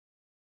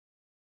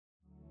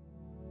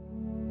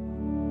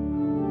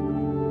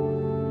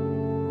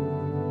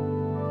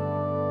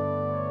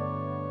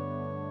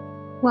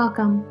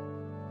Welcome.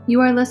 You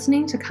are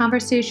listening to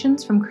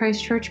Conversations from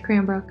Christ Church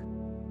Cranbrook.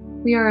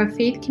 We are a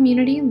faith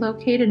community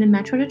located in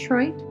Metro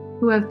Detroit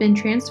who have been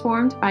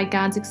transformed by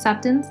God's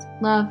acceptance,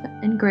 love,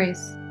 and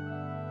grace.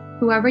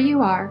 Whoever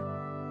you are,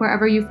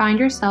 wherever you find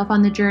yourself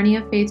on the journey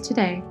of faith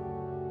today,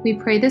 we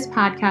pray this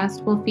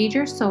podcast will feed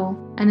your soul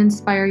and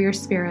inspire your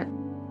spirit.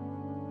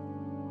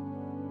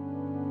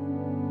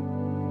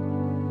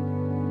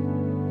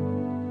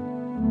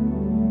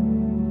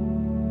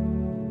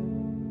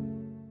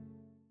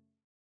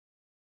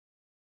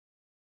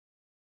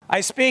 I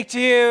speak to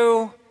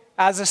you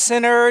as a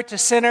sinner to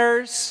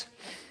sinners,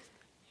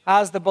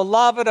 as the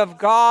beloved of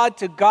God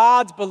to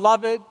God's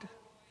beloved,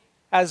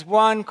 as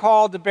one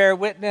called to bear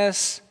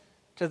witness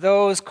to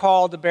those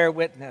called to bear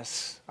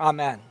witness.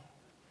 Amen.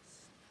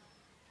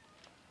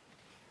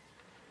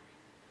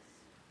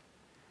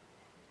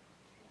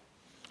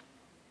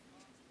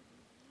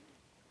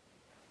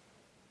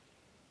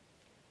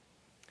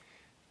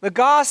 The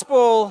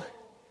gospel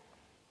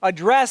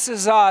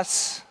addresses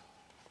us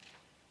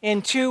in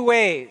two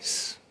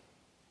ways.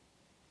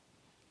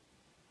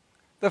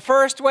 The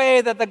first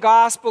way that the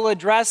gospel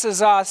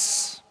addresses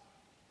us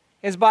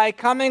is by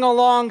coming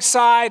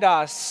alongside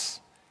us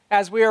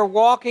as we are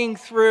walking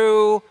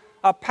through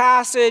a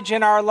passage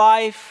in our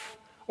life,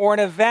 or an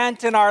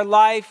event in our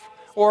life,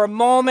 or a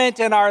moment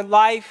in our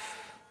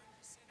life,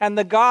 and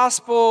the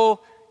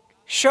gospel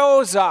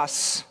shows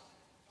us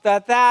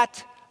that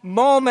that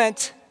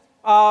moment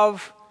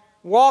of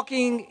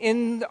walking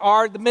in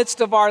the midst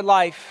of our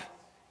life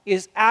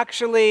is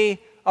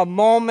actually a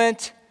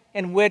moment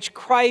in which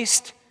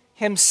Christ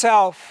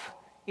himself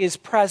is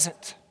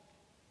present.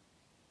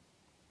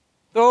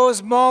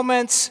 Those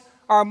moments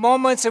are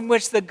moments in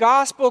which the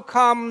gospel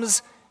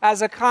comes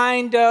as a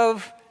kind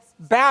of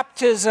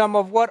baptism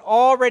of what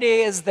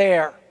already is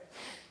there,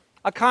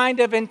 a kind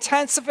of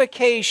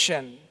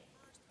intensification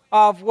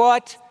of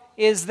what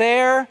is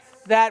there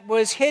that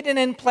was hidden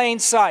in plain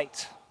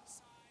sight.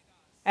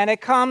 And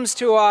it comes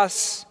to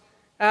us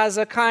as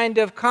a kind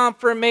of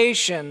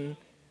confirmation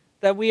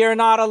that we are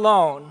not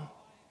alone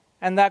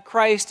and that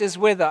Christ is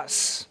with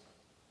us.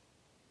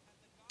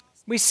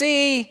 We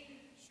see,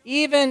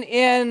 even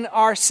in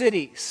our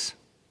cities,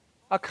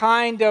 a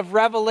kind of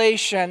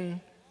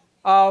revelation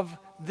of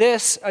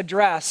this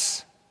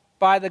address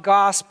by the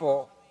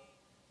gospel.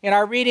 In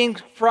our reading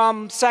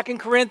from 2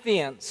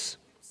 Corinthians,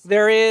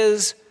 there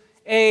is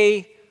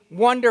a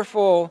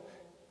wonderful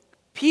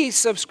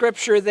piece of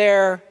scripture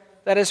there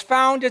that has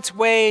found its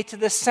way to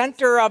the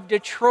center of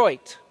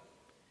Detroit.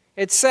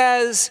 It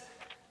says,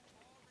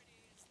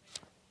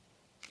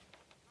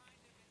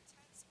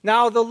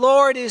 "Now the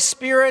Lord is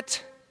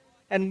Spirit,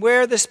 and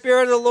where the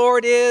Spirit of the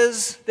Lord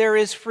is, there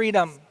is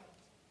freedom."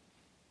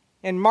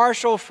 In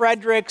Marshall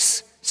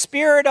Frederick's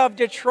Spirit of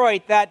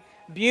Detroit, that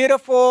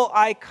beautiful,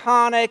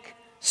 iconic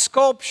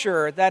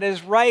sculpture that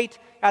is right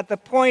at the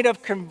point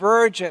of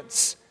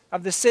convergence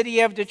of the city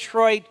of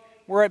Detroit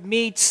where it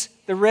meets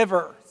the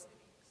river,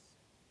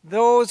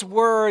 those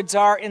words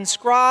are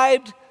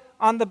inscribed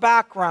on the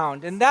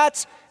background. And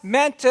that's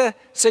meant to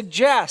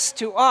suggest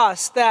to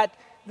us that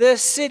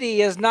this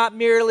city is not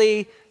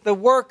merely the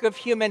work of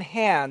human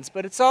hands,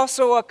 but it's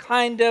also a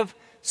kind of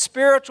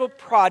spiritual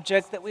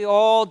project that we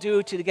all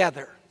do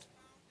together.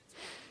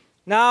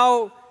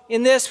 Now,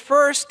 in this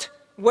first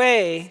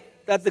way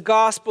that the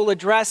gospel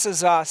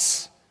addresses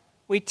us,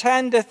 we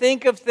tend to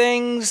think of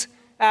things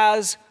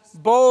as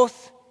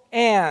both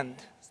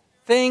and.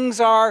 Things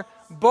are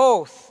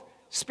both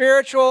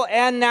spiritual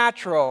and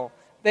natural.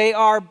 They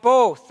are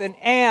both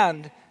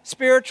and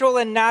spiritual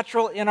and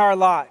natural in our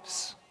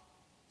lives.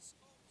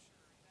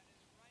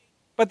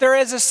 But there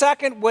is a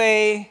second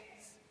way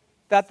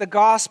that the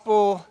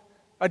gospel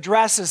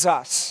addresses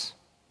us.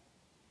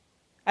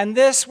 And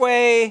this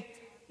way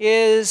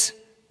is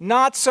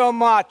not so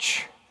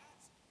much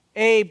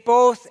a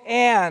both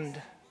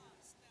and,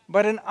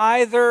 but an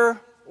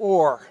either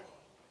or.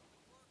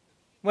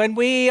 When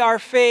we are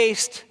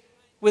faced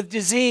with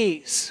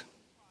disease,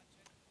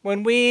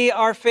 when we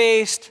are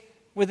faced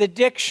with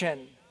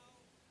addiction,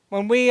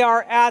 when we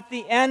are at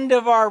the end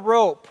of our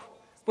rope,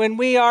 when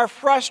we are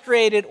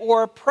frustrated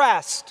or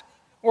oppressed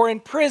or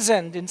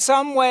imprisoned in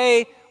some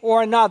way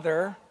or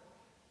another,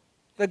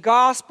 the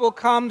gospel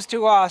comes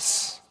to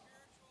us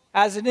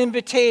as an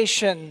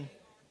invitation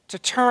to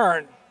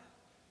turn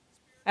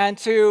and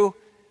to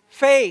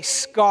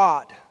face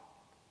God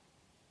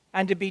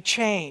and to be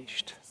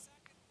changed.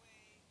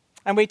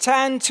 And we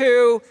tend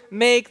to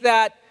make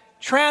that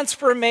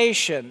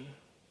transformation,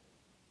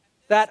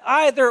 that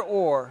either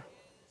or,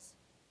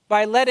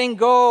 by letting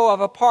go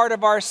of a part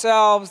of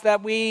ourselves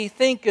that we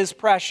think is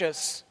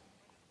precious,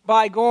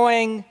 by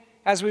going,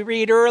 as we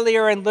read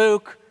earlier in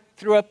Luke,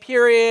 through a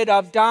period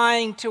of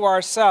dying to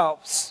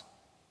ourselves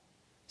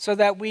so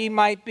that we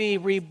might be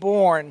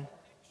reborn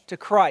to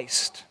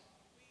Christ.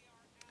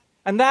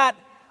 And that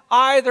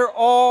either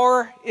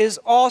or is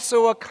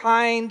also a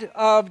kind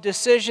of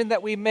decision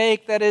that we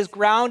make that is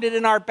grounded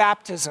in our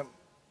baptism.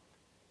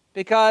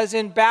 Because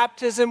in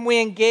baptism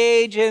we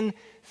engage in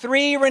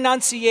 3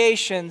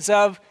 renunciations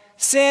of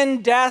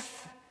sin,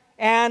 death,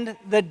 and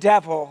the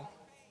devil.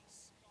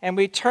 And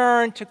we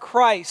turn to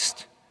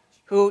Christ,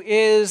 who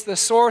is the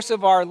source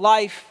of our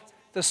life,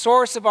 the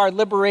source of our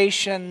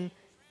liberation,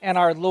 and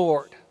our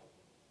Lord.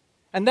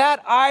 And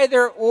that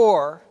either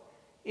or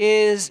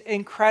is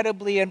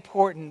incredibly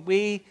important.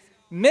 We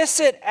miss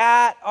it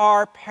at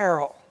our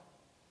peril,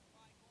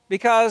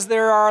 because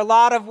there are a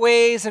lot of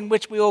ways in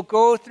which we will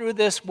go through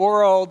this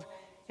world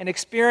and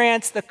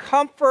experience the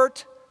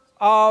comfort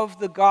of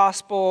the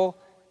gospel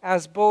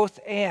as both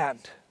and.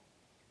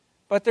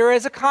 But there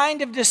is a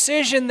kind of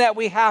decision that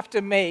we have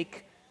to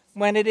make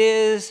when it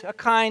is a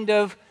kind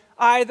of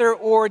either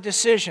or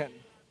decision.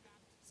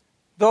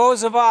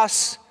 Those of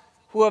us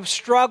who have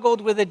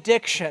struggled with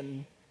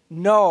addiction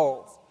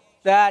know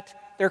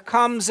that there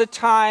comes a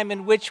time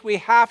in which we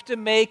have to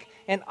make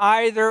an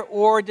either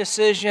or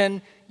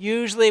decision,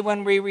 usually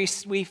when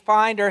we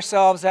find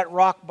ourselves at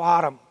rock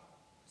bottom.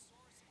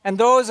 And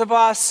those of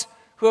us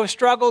who have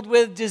struggled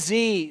with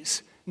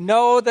disease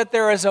know that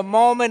there is a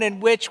moment in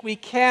which we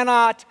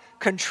cannot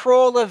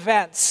control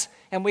events,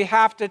 and we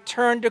have to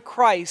turn to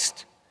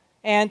Christ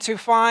and to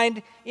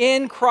find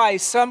in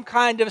Christ some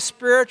kind of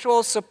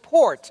spiritual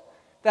support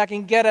that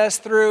can get us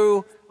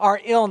through our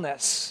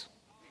illness.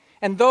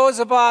 And those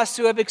of us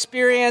who have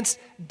experienced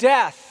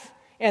death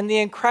and the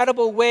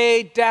incredible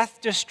way death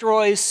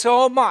destroys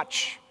so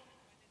much,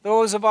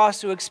 those of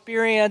us who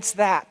experience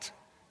that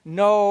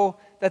know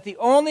that the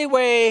only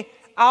way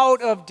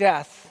out of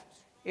death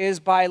is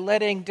by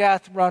letting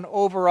death run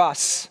over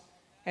us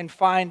and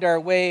find our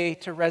way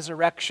to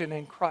resurrection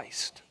in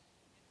Christ.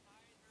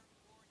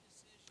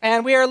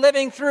 And we are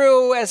living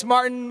through, as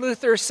Martin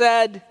Luther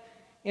said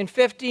in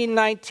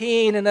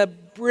 1519 in a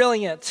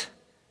brilliant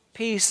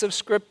piece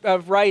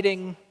of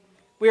writing,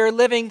 we are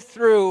living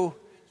through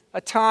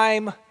a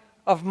time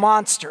of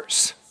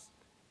monsters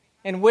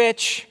in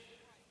which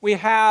we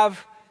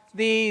have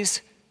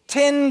these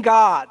tin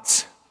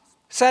gods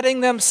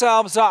setting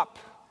themselves up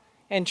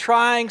and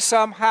trying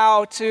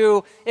somehow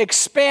to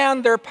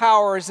expand their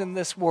powers in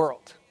this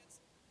world.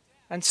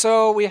 And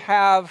so we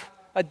have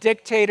a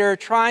dictator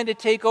trying to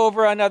take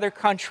over another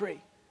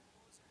country.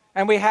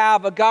 And we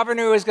have a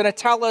governor who is going to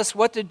tell us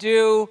what to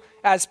do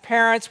as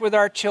parents with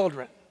our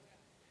children.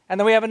 And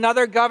then we have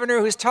another governor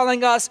who's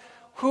telling us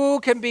who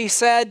can be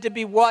said to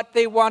be what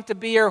they want to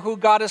be or who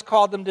God has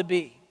called them to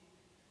be.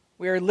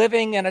 We are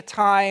living in a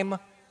time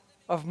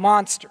of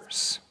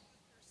monsters.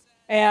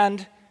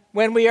 And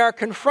when we are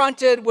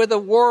confronted with a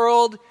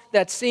world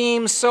that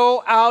seems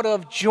so out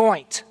of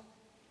joint,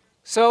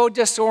 so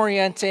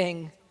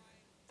disorienting,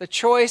 the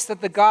choice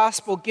that the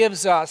gospel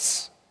gives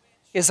us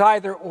is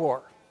either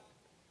or.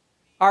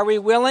 Are we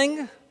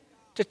willing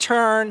to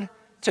turn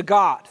to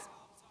God?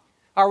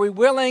 Are we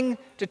willing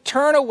to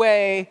turn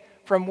away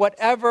from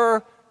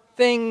whatever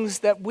things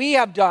that we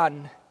have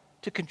done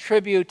to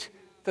contribute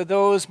to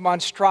those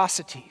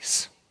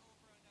monstrosities?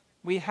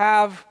 We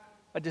have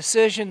a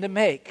decision to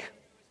make.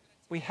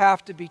 We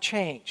have to be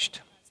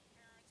changed.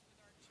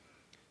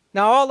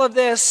 Now, all of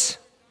this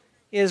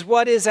is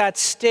what is at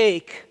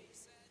stake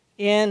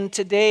in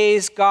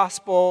today's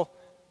gospel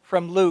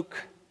from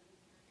Luke.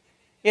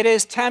 It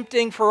is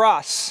tempting for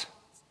us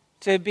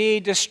to be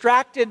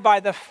distracted by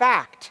the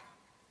fact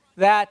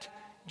that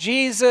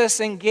Jesus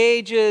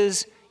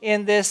engages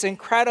in this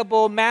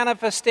incredible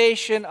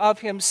manifestation of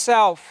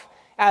himself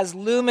as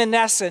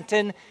luminescent.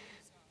 And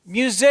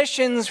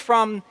musicians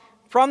from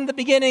the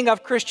beginning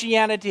of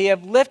Christianity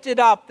have lifted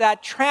up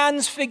that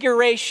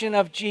transfiguration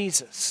of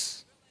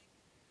Jesus.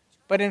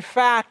 But in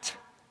fact,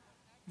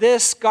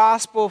 this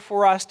gospel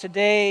for us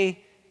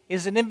today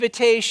is an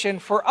invitation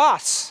for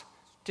us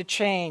to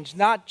change,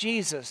 not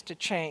Jesus to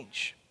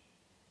change.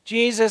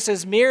 Jesus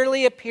is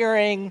merely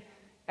appearing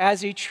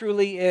as he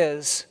truly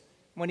is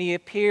when he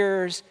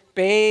appears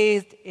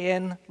bathed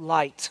in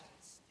light.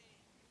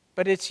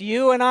 But it's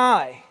you and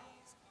I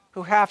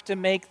who have to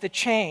make the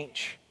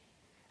change.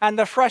 And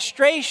the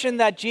frustration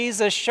that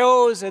Jesus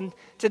shows in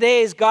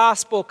today's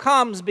gospel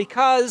comes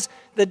because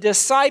the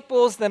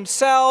disciples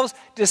themselves,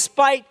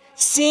 despite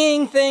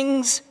seeing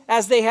things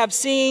as they have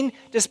seen,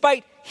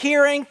 despite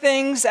hearing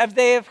things as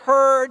they have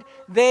heard,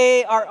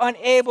 they are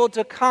unable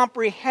to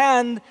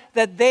comprehend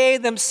that they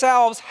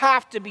themselves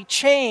have to be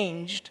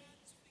changed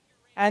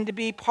and to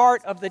be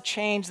part of the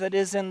change that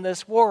is in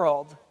this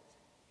world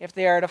if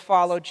they are to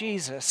follow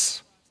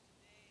Jesus.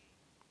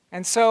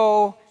 And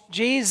so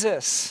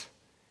Jesus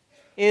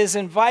is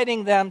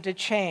inviting them to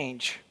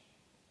change,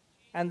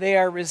 and they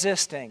are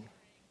resisting.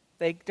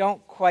 They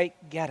don't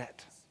quite get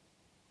it.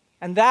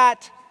 And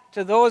that,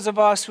 to those of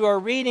us who are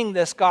reading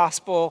this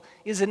gospel,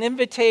 is an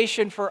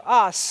invitation for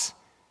us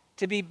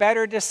to be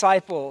better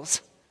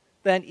disciples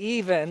than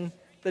even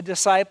the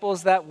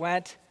disciples that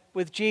went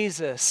with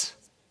Jesus.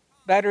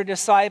 Better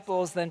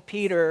disciples than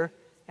Peter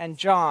and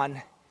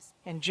John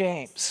and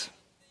James.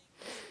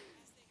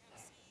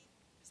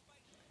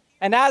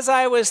 And as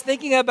I was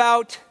thinking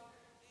about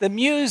the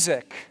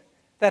music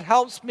that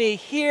helps me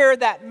hear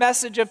that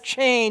message of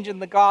change in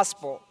the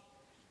gospel,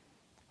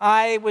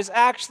 I was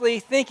actually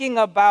thinking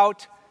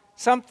about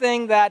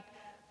something that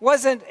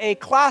wasn't a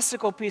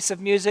classical piece of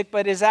music,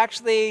 but is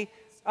actually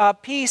a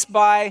piece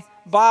by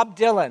Bob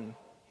Dylan.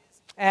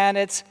 And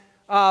it's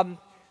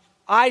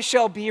I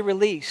Shall Be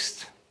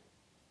Released.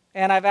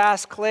 And I've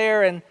asked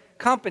Claire and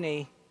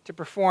company to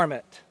perform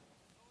it.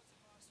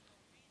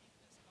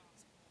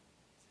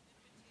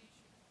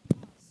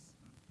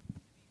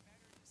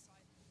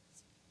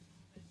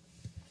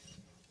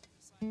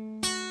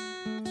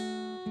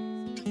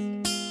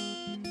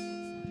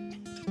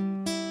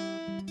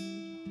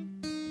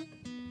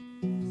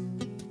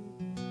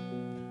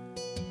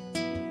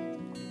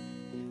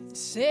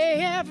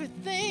 Say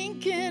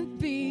everything can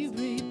be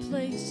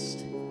replaced.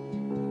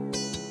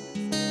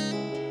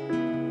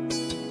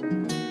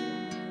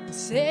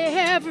 Say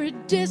every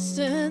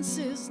distance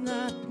is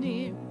not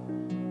near.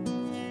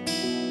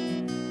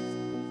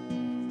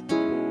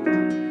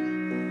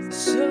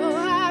 So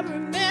I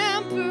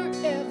remember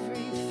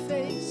every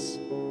face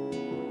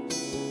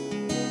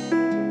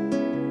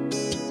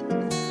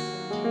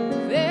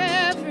of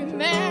every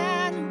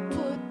man who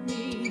put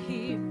me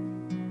here.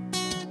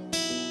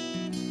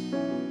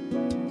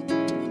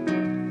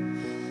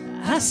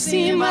 I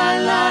see my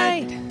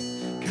light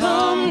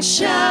come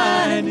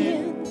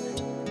shining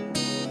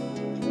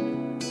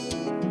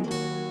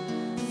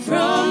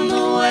from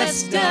the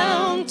west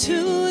down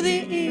to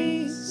the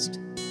east.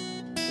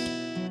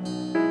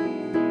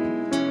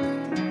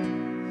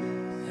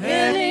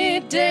 Any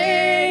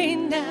day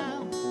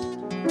now,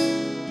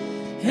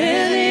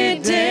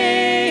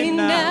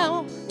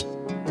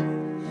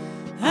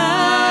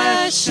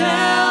 I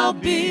shall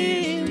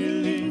be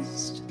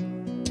released.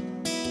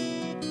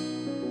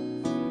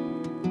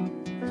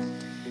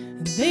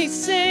 They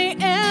say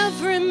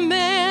every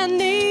man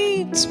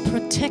needs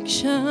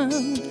protection.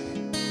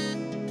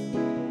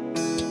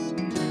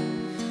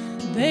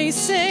 They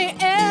say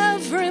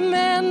every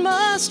man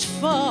must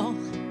fall.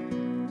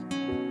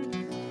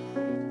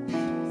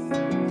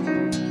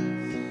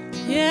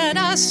 Yet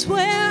I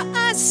swear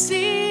I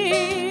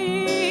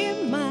see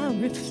my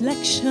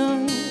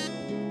reflection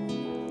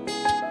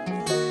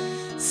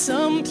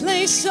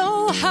someplace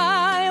so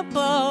high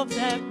above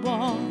that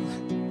wall.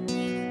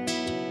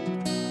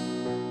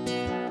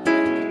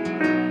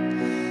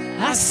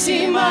 I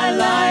see my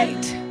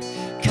light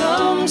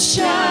come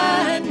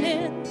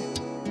shining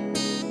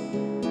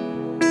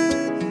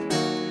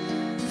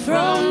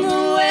from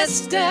the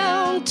west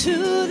down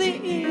to the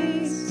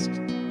east.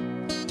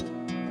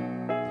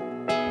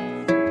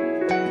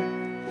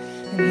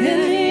 And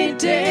any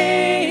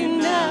day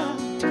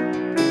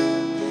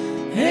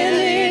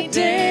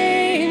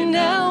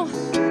now,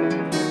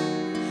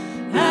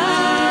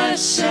 I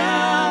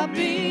shall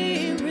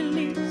be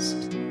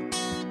released.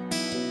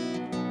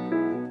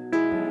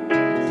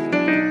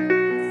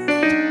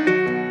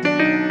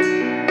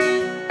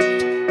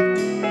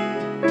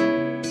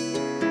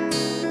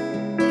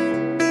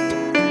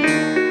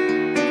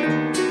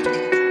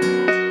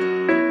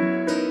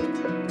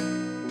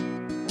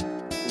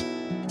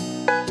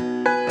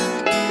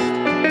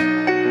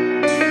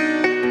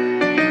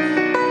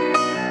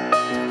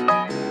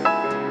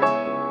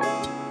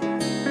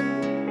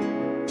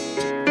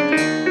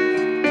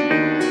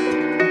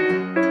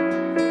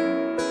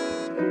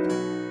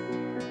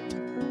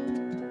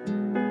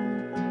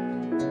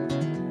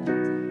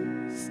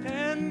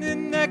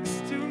 Standing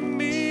next to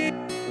me,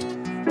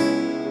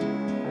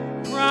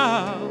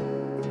 ground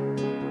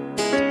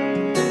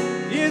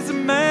is a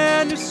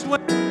man who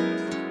swears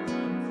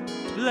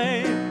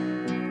blame.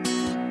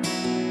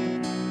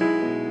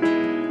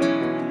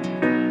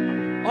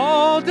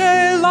 All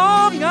day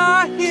long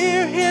I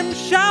hear him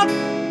shout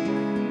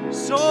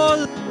so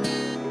loud,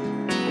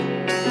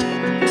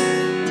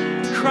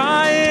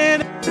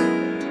 crying.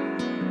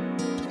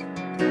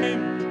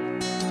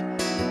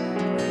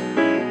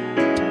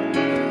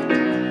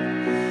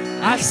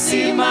 I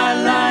see my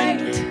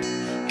light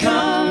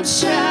come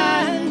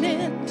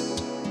shining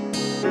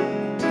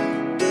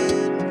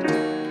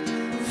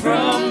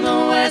from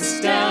the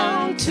west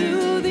down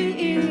to the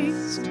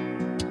east.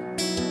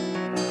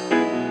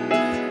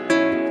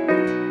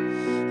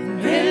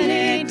 And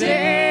any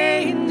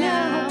day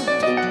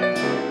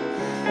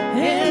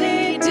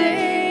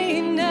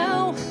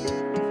now,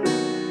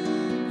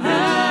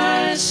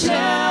 I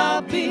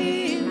shall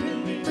be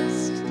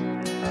released.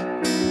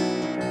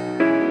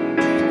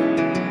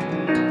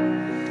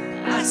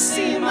 I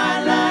see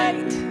my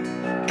light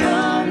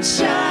come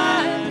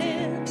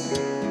shining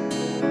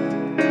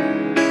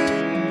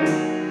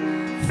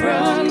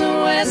from the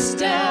west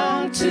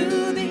down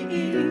to the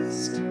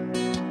east.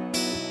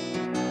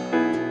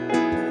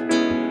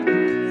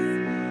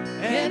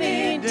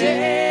 Any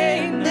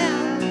day now,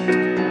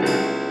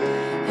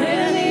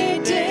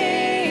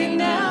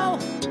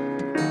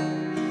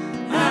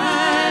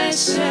 I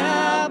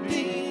shall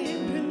be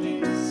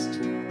released.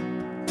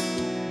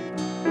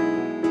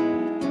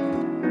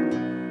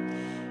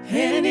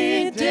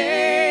 Any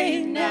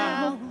day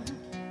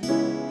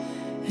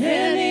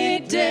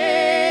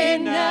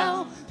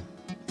now,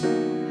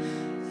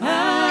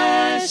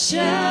 I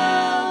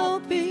shall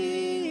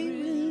be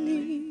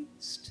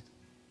released.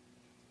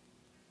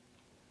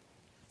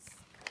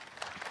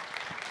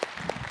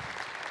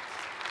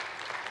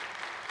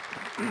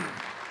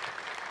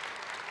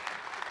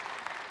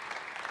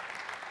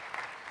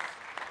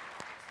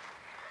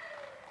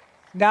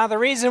 Now, the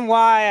reason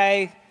why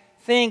I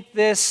think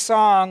this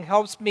song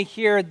helps me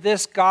hear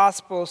this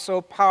gospel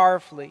so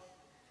powerfully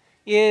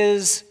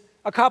is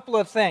a couple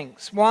of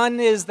things. One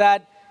is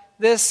that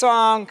this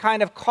song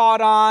kind of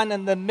caught on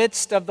in the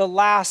midst of the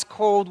last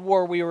Cold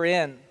War we were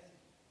in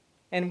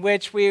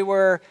which we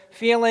were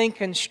feeling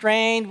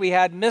constrained. We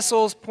had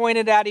missiles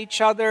pointed at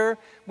each other.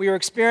 We were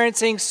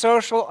experiencing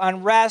social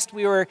unrest.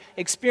 We were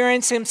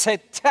experiencing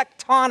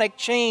tectonic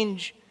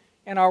change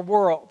in our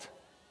world.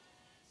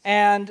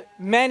 And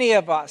many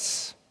of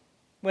us,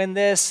 when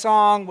this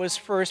song was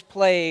first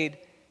played,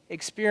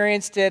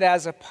 experienced it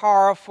as a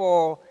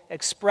powerful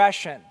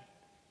expression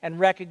and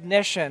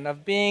recognition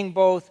of being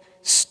both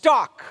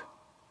stuck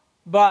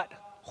but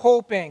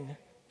hoping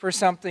for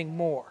something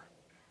more.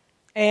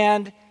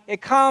 And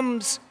it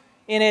comes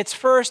in its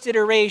first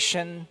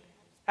iteration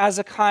as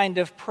a kind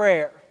of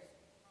prayer,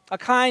 a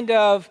kind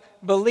of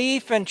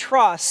belief and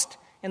trust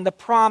in the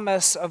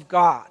promise of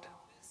God,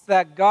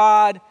 that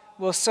God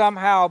will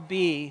somehow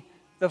be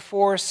the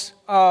force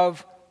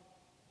of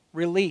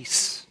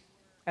release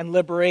and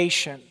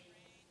liberation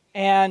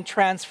and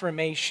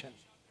transformation.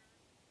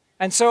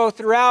 And so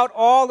throughout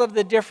all of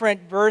the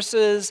different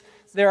verses,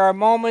 there are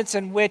moments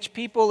in which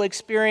people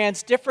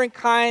experience different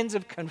kinds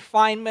of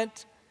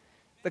confinement.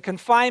 The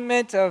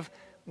confinement of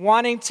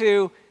wanting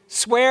to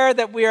swear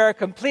that we are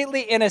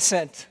completely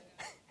innocent.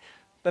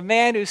 The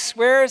man who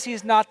swears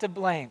he's not to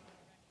blame.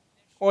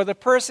 Or the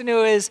person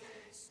who is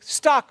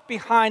stuck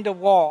behind a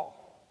wall.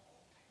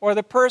 Or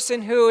the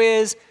person who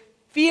is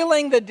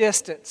feeling the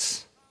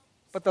distance.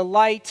 But the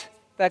light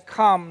that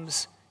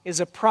comes is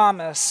a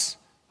promise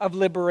of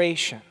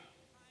liberation.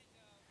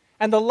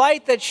 And the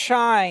light that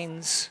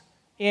shines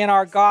in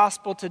our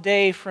gospel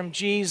today from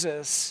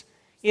Jesus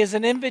is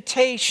an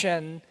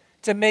invitation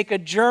to make a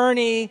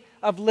journey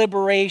of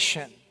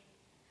liberation.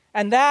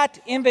 And that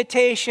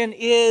invitation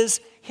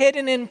is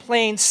hidden in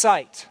plain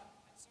sight,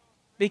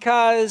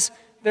 because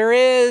there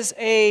is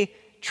a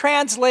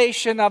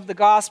translation of the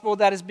gospel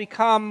that has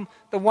become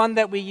the one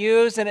that we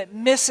use, and it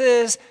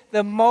misses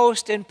the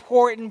most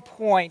important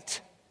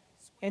point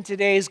in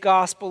today's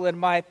gospel, in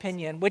my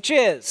opinion, which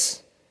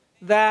is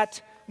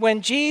that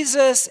when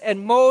Jesus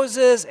and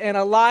Moses and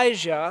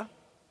Elijah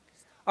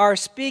are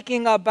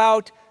speaking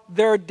about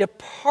their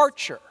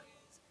departure,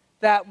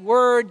 that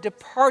word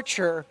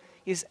departure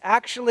is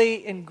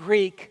actually in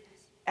Greek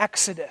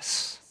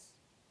exodus.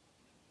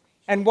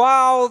 And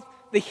while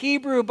the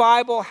Hebrew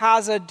Bible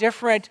has a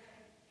different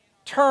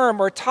term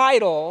or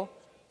title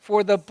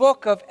for the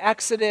book of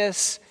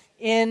Exodus,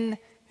 in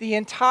the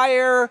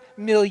entire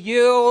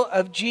milieu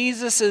of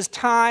Jesus'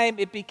 time,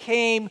 it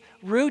became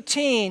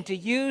routine to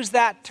use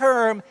that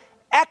term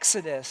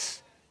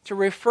Exodus to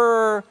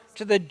refer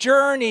to the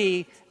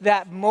journey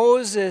that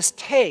Moses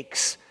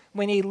takes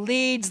when he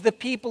leads the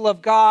people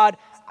of God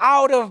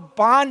out of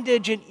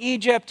bondage in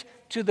Egypt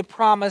to the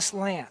promised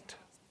land.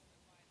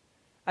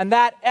 And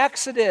that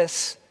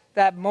exodus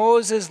that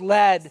Moses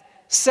led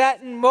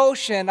set in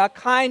motion a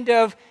kind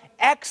of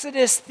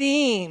exodus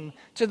theme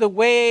to the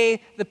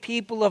way the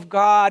people of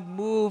God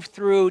move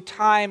through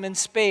time and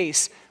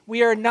space.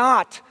 We are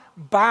not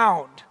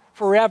bound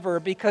forever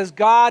because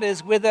God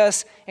is with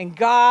us, and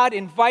God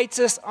invites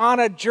us on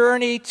a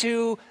journey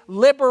to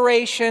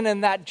liberation,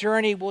 and that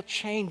journey will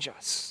change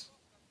us.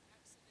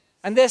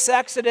 And this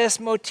Exodus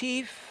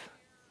motif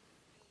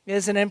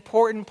is an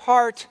important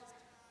part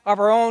of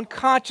our own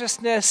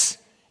consciousness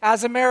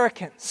as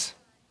Americans.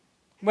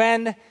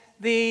 When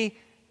the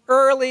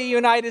early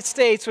United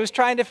States was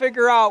trying to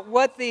figure out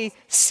what the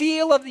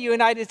seal of the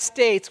United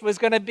States was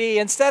going to be,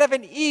 instead of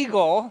an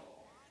eagle,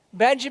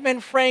 Benjamin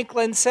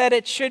Franklin said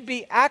it should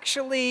be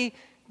actually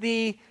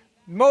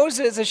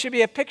it should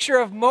be a picture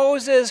of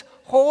Moses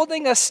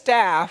holding a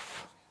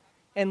staff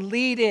and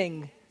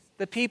leading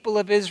the people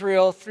of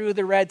Israel through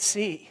the Red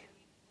Sea.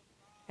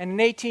 And in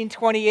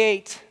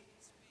 1828,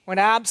 when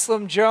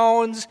Absalom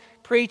Jones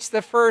preached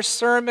the first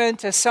sermon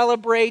to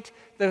celebrate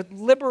the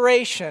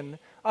liberation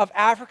of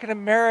African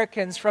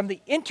Americans from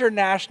the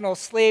international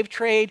slave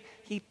trade,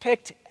 he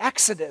picked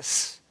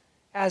Exodus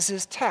as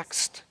his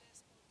text.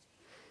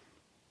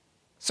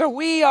 So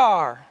we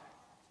are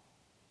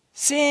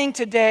seeing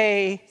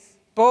today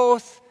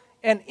both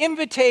an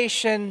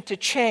invitation to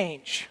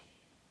change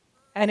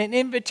and an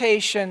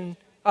invitation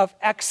of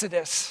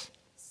exodus.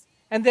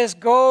 And this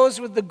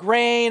goes with the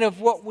grain of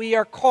what we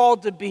are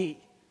called to be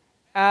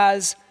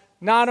as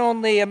not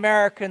only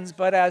Americans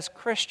but as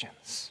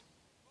Christians.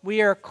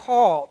 We are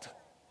called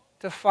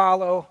to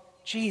follow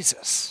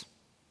Jesus.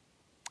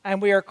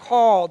 And we are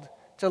called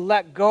to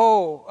let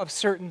go of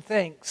certain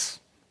things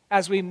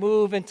as we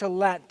move into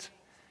Lent,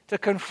 to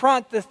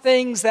confront the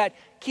things that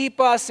keep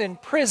us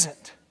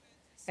imprisoned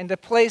and to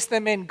place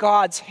them in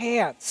God's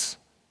hands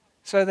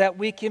so that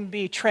we can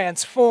be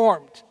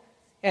transformed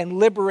and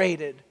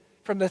liberated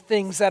from the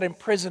things that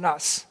imprison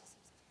us,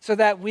 so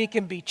that we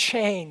can be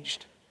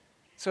changed,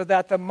 so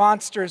that the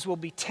monsters will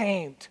be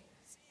tamed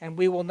and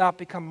we will not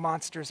become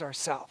monsters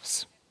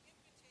ourselves.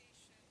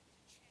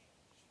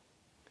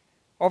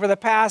 Over the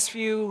past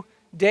few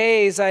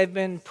days I've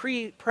been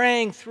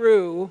praying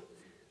through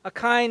a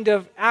kind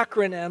of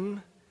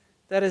acronym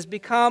that has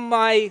become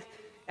my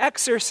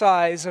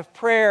exercise of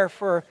prayer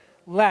for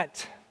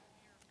Lent.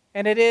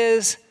 And it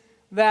is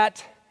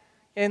that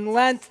in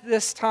Lent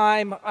this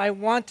time, I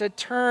want to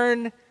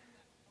turn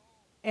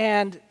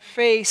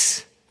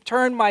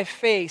my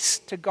face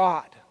to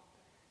God.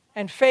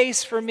 And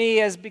face for me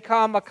has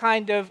become a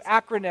kind of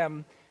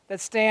acronym that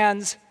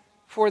stands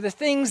for the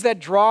things that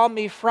draw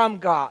me from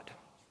God,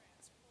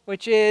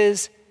 which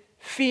is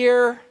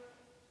fear,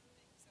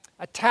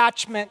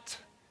 attachment,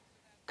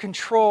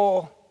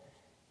 control,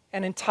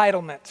 and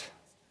entitlement.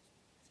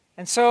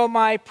 And so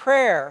my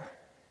prayer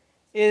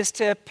is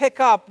to pick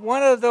up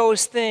one of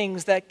those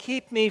things that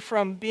keep me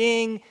from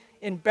being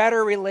in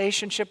better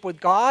relationship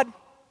with God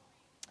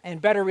and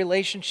better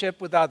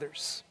relationship with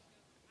others.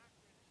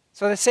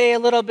 So to say a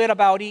little bit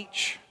about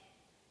each.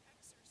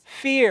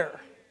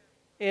 Fear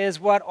is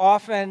what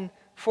often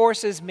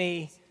forces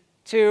me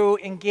to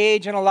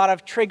engage in a lot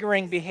of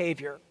triggering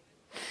behavior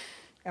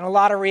and a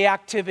lot of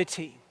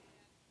reactivity.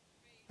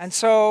 And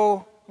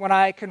so when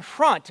I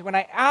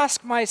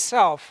ask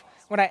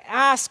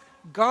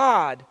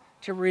God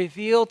to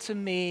reveal to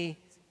me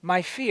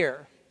my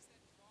fear,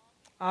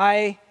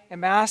 I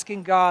am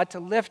asking God to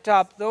lift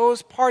up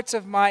those parts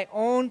of my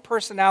own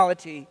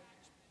personality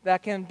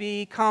that can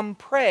become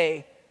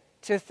prey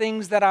to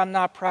things that I'm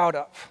not proud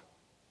of.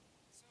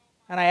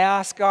 And I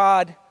ask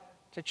God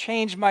to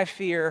change my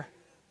fear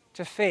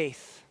to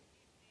faith.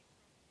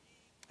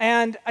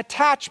 And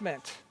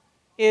attachment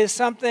is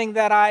something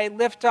that I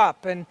lift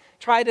up and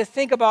try to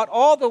think about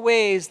all the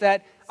ways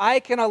that I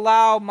can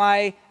allow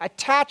my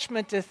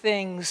attachment to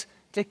things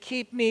to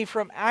keep me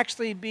from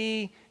actually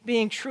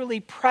being truly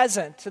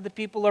present to the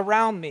people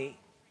around me.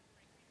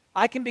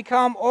 I can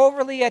become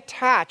overly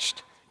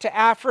attached to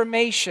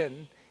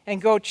affirmation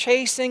and go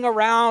chasing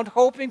around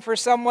hoping for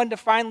someone to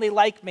finally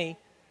like me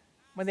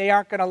when they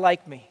aren't going to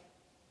like me.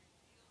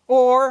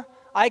 Or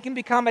I can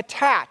become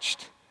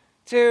attached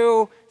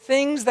to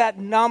things that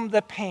numb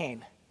the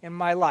pain in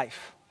my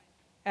life.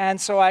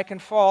 And so I can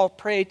fall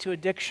prey to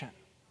addiction.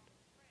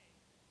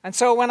 And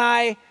so when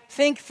I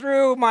think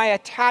through my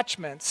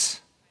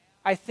attachments,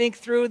 I think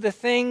through the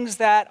things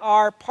that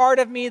are part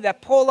of me,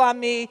 that pull on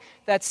me,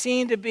 that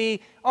seem to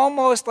be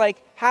almost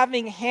like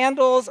having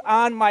handles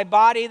on my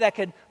body that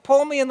could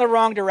pull me in the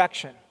wrong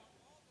direction.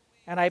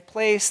 And I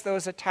place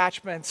those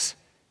attachments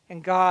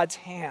in God's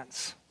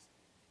hands.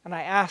 And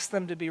I ask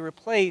them to be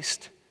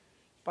replaced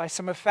by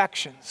some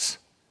affections,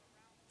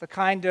 the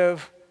kind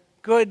of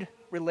good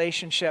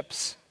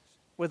relationships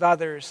with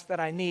others that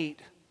I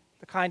need,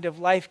 the kind of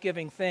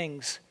life-giving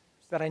things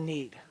that I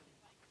need.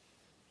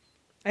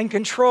 And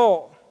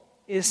control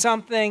is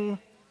something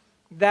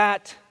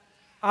that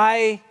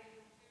I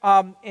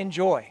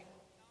enjoy.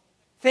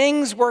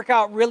 Things work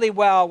out really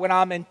well when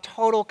I'm in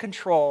total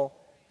control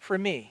for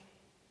me.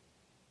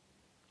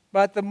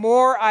 But the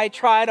more I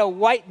try to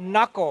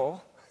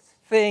white-knuckle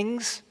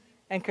things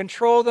and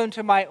control them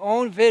to my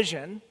own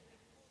vision,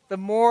 the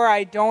more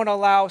I don't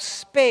allow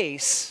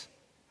space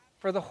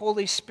for the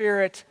Holy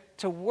Spirit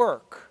to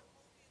work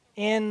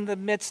in the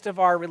midst of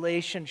our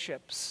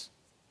relationships.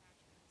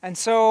 And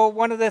so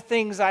one of the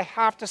things I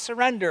have to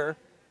surrender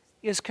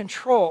is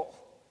control.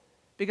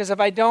 Because if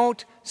I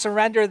don't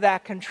surrender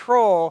that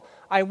control,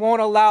 I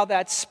won't allow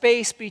that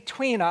space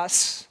between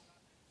us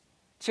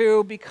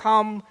to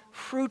become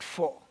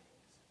fruitful,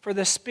 for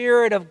the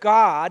Spirit of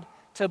God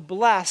to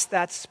bless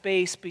that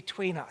space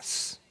between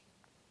us.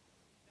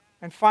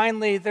 And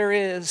finally, there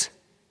is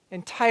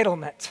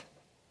entitlement.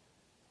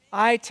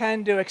 I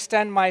tend to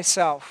extend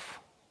myself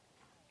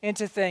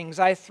into things.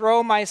 I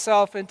throw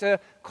myself into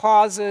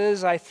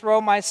causes. I throw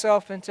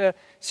myself into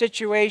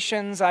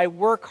situations. I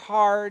work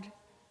hard.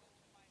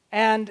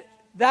 And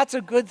that's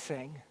a good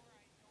thing.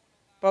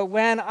 But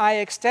when I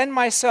extend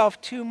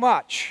myself too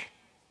much,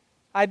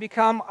 I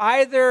become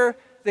either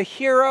the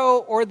hero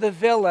or the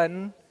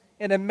villain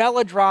in a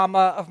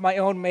melodrama of my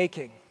own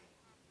making.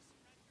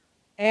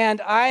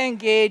 And I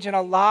engage in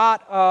a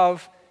lot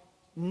of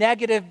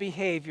negative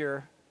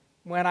behavior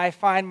when I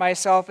find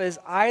myself as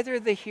either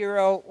the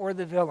hero or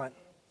the villain,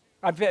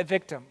 a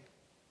victim.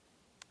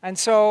 And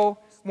so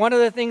one of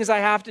the things I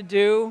have to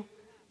do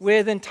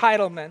with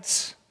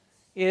entitlements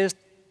is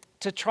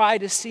to try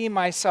to see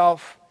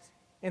myself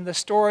in the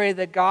story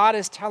that God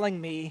is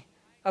telling me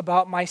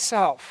about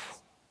myself.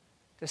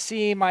 To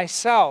see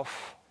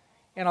myself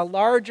in a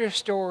larger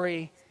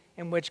story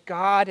in which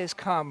God has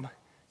come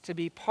to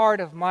be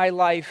part of my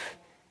life,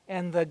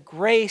 and the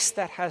grace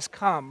that has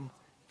come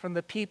from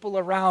the people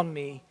around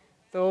me.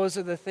 Those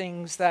are the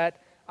things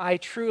that I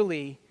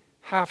truly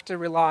have to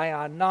rely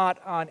on,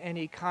 not on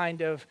any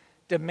kind of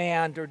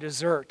demand or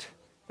desert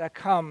that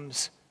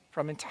comes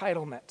from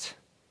entitlement.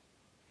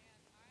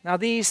 Now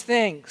these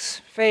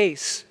things,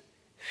 face,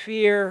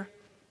 fear,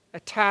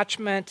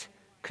 attachment,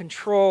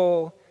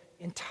 control,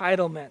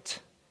 entitlement,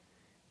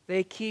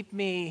 they keep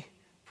me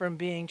from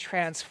being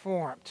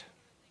transformed.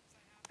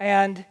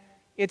 And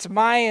it's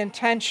my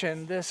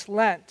intention this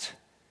Lent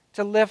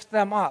to lift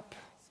them up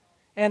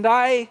And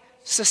I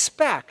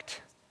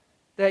suspect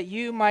that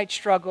you might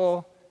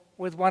struggle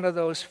with one of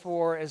those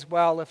four as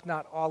well, if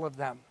not all of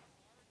them.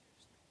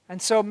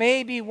 And so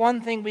maybe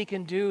one thing we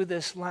can do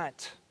this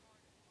Lent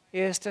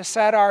is to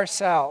set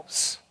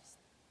ourselves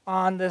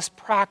on this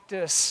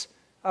practice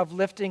of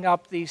lifting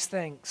up these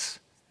things,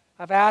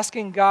 of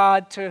asking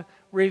God to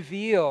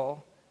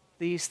reveal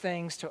these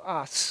things to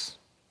us.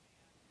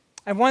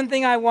 And one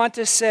thing I want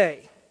to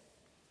say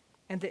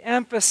and to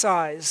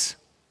emphasize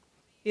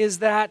is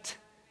that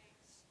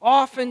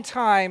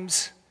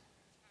oftentimes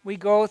we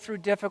go through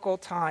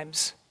difficult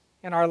times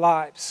in our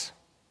lives.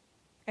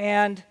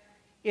 And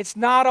it's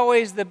not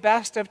always the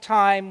best of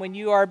time when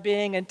you are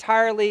being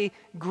entirely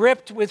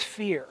gripped with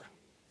fear,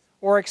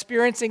 or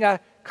experiencing a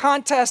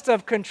contest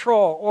of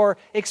control, or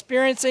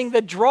experiencing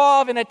the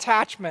draw of an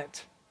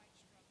attachment,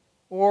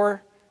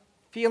 or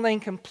feeling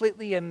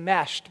completely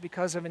enmeshed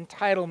because of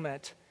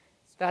entitlement.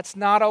 That's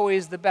not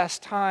always the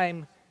best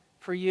time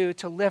for you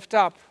to lift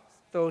up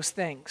those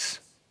things.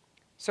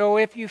 So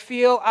if you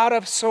feel out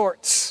of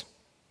sorts,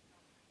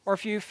 or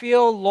if you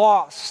feel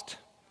lost,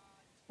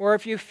 or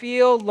if you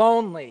feel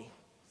lonely,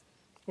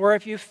 or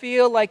if you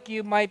feel like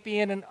you might be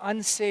in an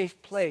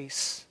unsafe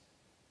place,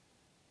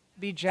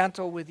 be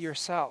gentle with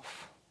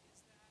yourself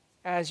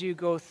as you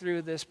go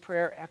through this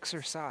prayer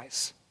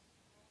exercise.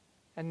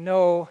 And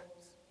know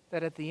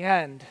that at the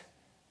end,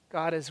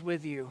 God is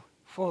with you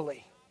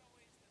fully,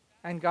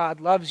 and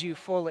God loves you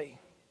fully.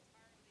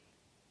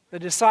 The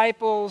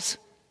disciples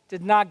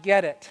did not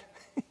get it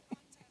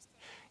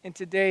in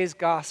today's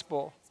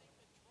gospel,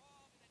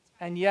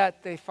 and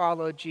yet they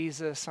followed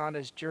Jesus on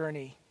his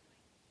journey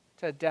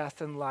to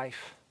death and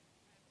life.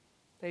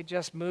 They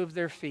just moved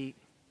their feet,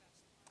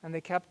 and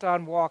they kept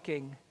on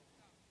walking,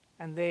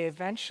 and they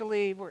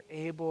eventually were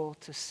able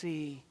to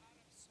see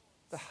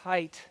the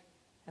height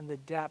and the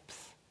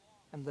depth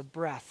and the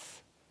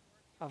breadth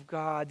of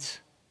God's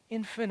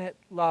infinite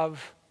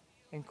love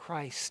in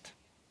Christ.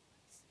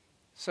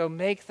 So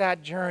make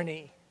that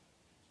journey,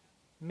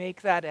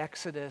 make that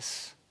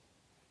exodus,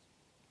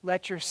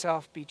 let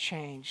yourself be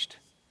changed.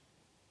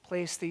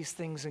 Place these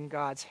things in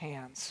God's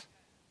hands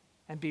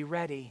and be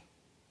ready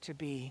to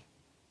be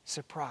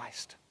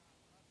surprised.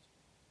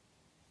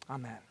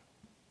 Amen.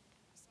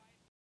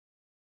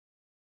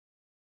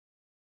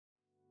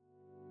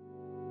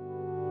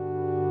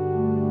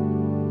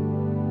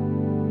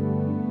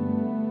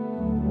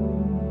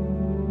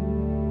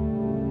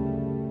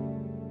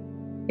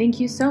 Thank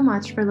you so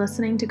much for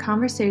listening to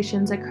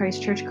Conversations at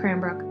Christ Church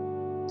Cranbrook.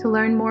 To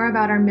learn more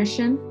about our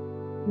mission,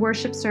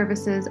 worship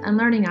services, and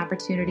learning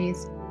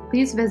opportunities,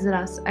 please visit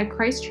us at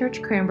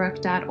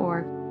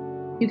christchurchcranbrook.org.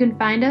 You can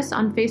find us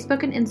on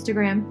Facebook and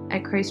Instagram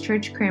at Christ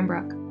Church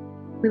Cranbrook.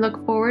 We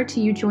look forward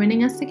to you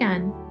joining us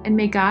again, and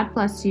may God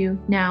bless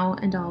you now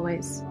and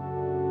always.